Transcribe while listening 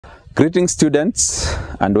Greetings students,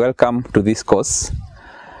 and welcome to this course.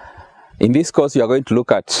 In this course we are going to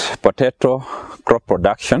look at potato crop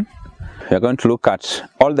production. We are going to look at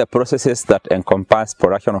all the processes that encompass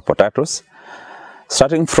production of potatoes,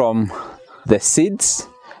 starting from the seeds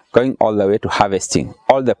going all the way to harvesting,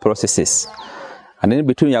 all the processes. And in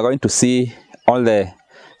between you are going to see all the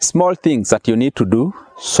small things that you need to do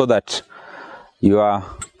so that your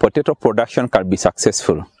potato production can be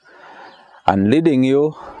successful. And leading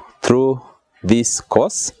you through this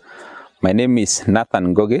course, my name is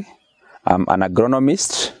Nathan Goge. I'm an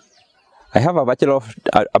agronomist. I have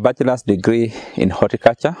a bachelor's degree in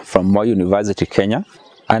horticulture from Moi University, Kenya,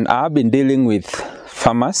 and I have been dealing with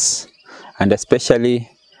farmers, and especially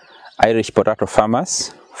Irish potato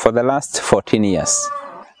farmers, for the last 14 years.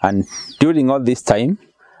 And during all this time,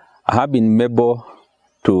 I have been able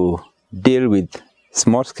to deal with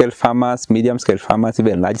small-scale farmers, medium-scale farmers,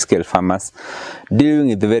 even large-scale farmers, dealing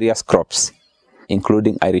with various crops,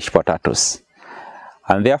 including Irish potatoes.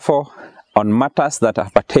 And therefore, on matters that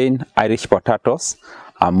pertain Irish potatoes,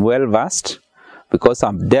 I'm well-versed because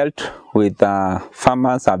I've dealt with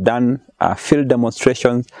farmers, I've done field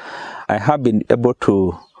demonstrations. I have been able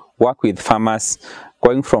to work with farmers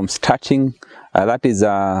going from starting, that is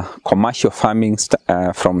commercial farming,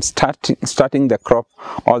 from starting the crop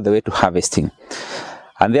all the way to harvesting.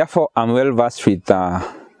 And therefore, I'm well versed with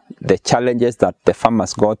the challenges that the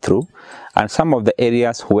farmers go through and some of the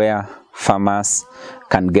areas where farmers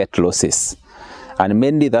can get losses. And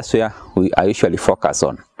mainly that's where I usually focus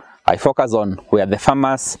on. I focus on where the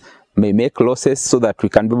farmers may make losses so that we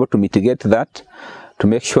can be able to mitigate that, to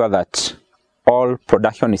make sure that all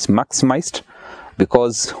production is maximized,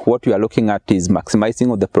 because what we are looking at is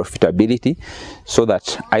maximizing of the profitability so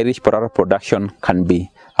that Irish potato production can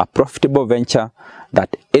be a profitable venture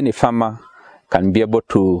that any farmer can be able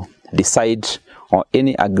to decide, or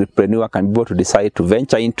any agripreneur can be able to decide to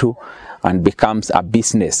venture into and becomes a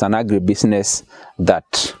business, an agribusiness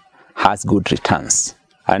that has good returns.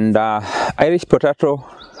 And Irish potato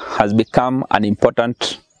has become an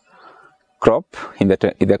important crop in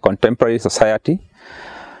the contemporary society,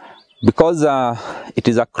 because it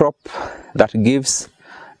is a crop that gives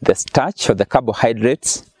the starch or the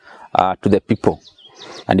carbohydrates to the people.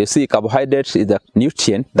 And you see, carbohydrates is a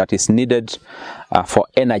nutrient that is needed for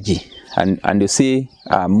energy. And you see,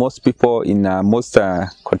 most people in most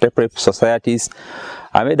contemporary societies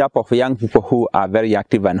are made up of young people who are very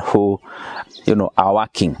active and who, are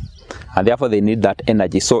working. And therefore they need that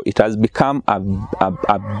energy. So it has become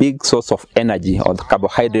a big source of energy or the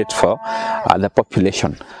carbohydrate for the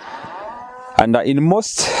population. And in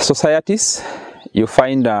most societies, you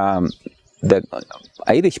find the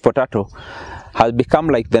Irish potato has become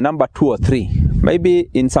like the number 2 or 3. Maybe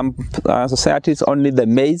in some societies only the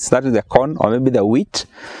maize, that is the corn, or maybe the wheat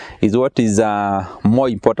is what is more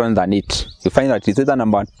important than it. You find that it's either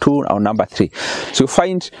number 2 or number 3. So you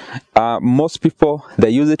find most people,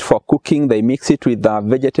 they use it for cooking, they mix it with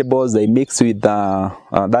vegetables, they mix with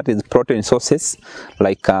that is protein sources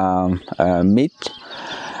like meat.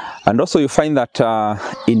 And also you find that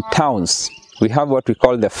in towns, we have what we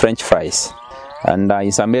call the French fries. And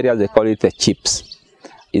in some areas they call it the chips.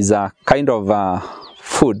 It's a kind of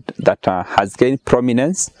food that has gained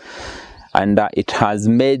prominence, and it has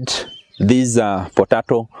made this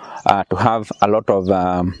potato to have a lot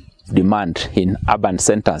of demand in urban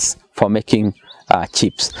centers for making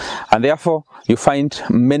chips. And therefore you find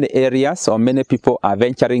many areas or many people are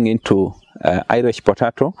venturing into Irish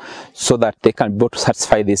potato so that they can be able to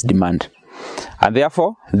satisfy this demand. And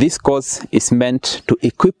therefore this course is meant to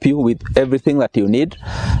equip you with everything that you need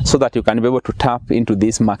so that you can be able to tap into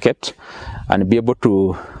this market and be able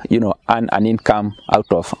to earn an income out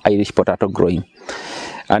of Irish potato growing.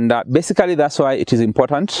 And basically that's why it is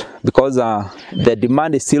important, because the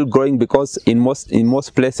demand is still growing, because in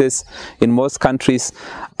most places, in most countries,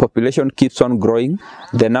 population keeps on growing.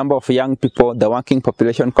 The number of young people, the working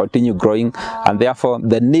population, continue growing, and therefore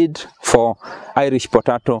the need for Irish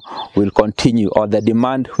potato will continue, or the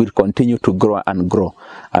demand will continue to grow and grow.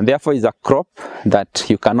 And therefore it's a crop that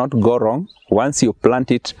you cannot go wrong. Once you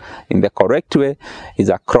plant it in the correct way, it's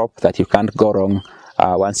a crop that you can't go wrong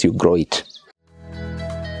once you grow it.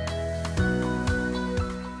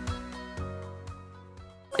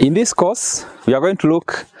 In this course, we are going to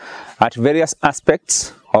look at various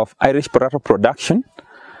aspects of Irish potato production.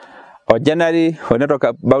 Or generally, when we talk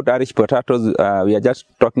about Irish potatoes, we are just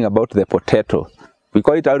talking about the potato. We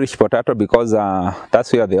call it Irish potato because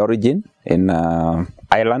that's where the origin in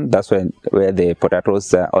Ireland. That's where the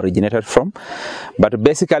potatoes originated from. But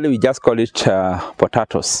basically, we just call it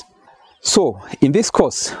potatoes. So, in this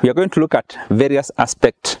course, we are going to look at various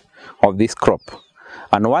aspects of this crop.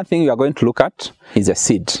 And one thing we are going to look at is the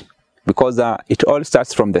seed, because it all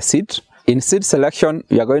starts from the seed. In seed selection,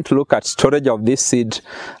 we are going to look at storage of this seed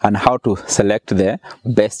and how to select the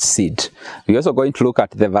best seed. We are also going to look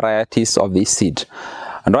at the varieties of this seed.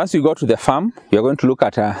 And once you go to the farm, we are going to look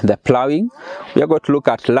at the plowing. We are going to look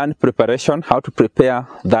at land preparation, how to prepare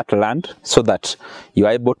that land so that you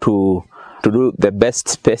are able to do the best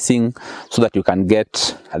spacing so that you can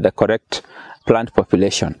get the correct plant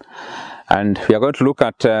population. And we are going to look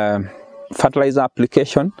at fertilizer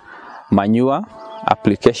application, manure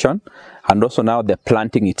application, and also now the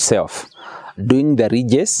planting itself. Doing the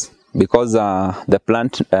ridges, because the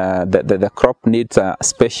plant, the crop needs a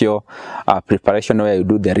special preparation where you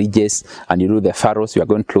do the ridges and you do the furrows. We are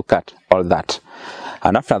going to look at all that.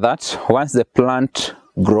 And after that, once the plant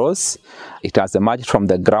grows, it has emerged from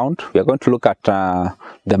the ground, we are going to look at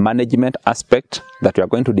the management aspect that we are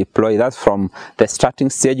going to deploy. That's from the starting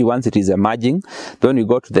stage. Once it is emerging, then we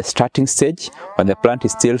go to the starting stage when the plant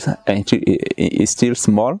is still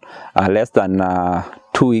small, less than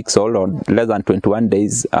 2 weeks old or less than 21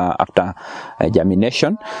 days after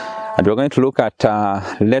germination. And we're going to look at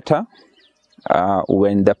later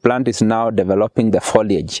when the plant is now developing the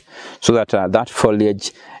foliage, so that that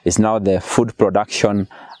foliage is now the food production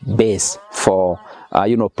base for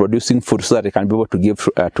producing food, so that it can be able to give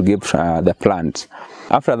the plant.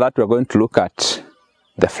 After that, we're going to look at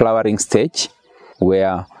the flowering stage,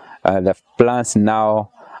 where the plants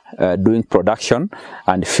now doing production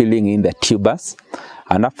and filling in the tubers.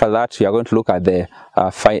 And after that, we are going to look at the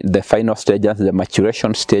final stages, the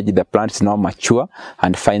maturation stage. The plant is now mature,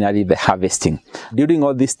 and finally the harvesting. During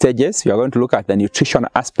all these stages, we are going to look at the nutrition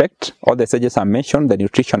aspect. All the stages are mentioned, the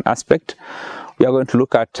nutrition aspect. We are going to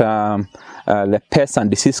look at the pest and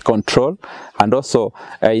disease control, and also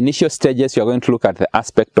initial stages, we are going to look at the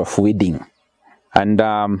aspect of weeding. And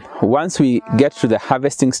once we get to the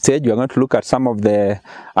harvesting stage, we are going to look at some of the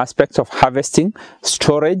aspects of harvesting,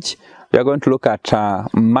 storage. We are going to look at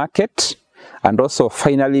market, and also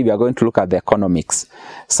finally we are going to look at the economics,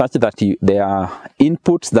 such that there are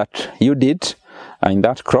inputs that you did in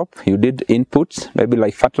that crop. You did inputs, maybe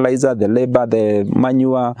like fertilizer, the labor, the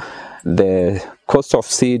manure, the cost of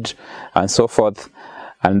seed, and so forth.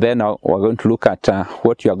 And then we're going to look at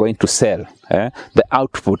what you are going to sell, the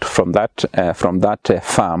output from that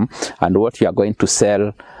farm, and what you are going to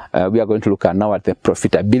sell. We are going to look at now at the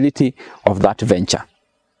profitability of that venture.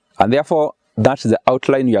 And therefore, that's the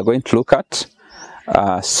outline we are going to look at,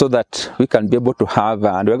 so that we can be able to have,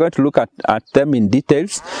 and we're going to look at them in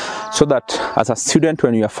details, so that as a student,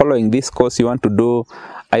 when you are following this course, you want to do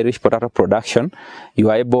Irish potato production,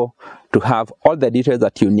 you are able to have all the details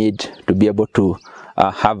that you need to be able to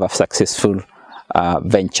have a successful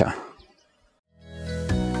venture.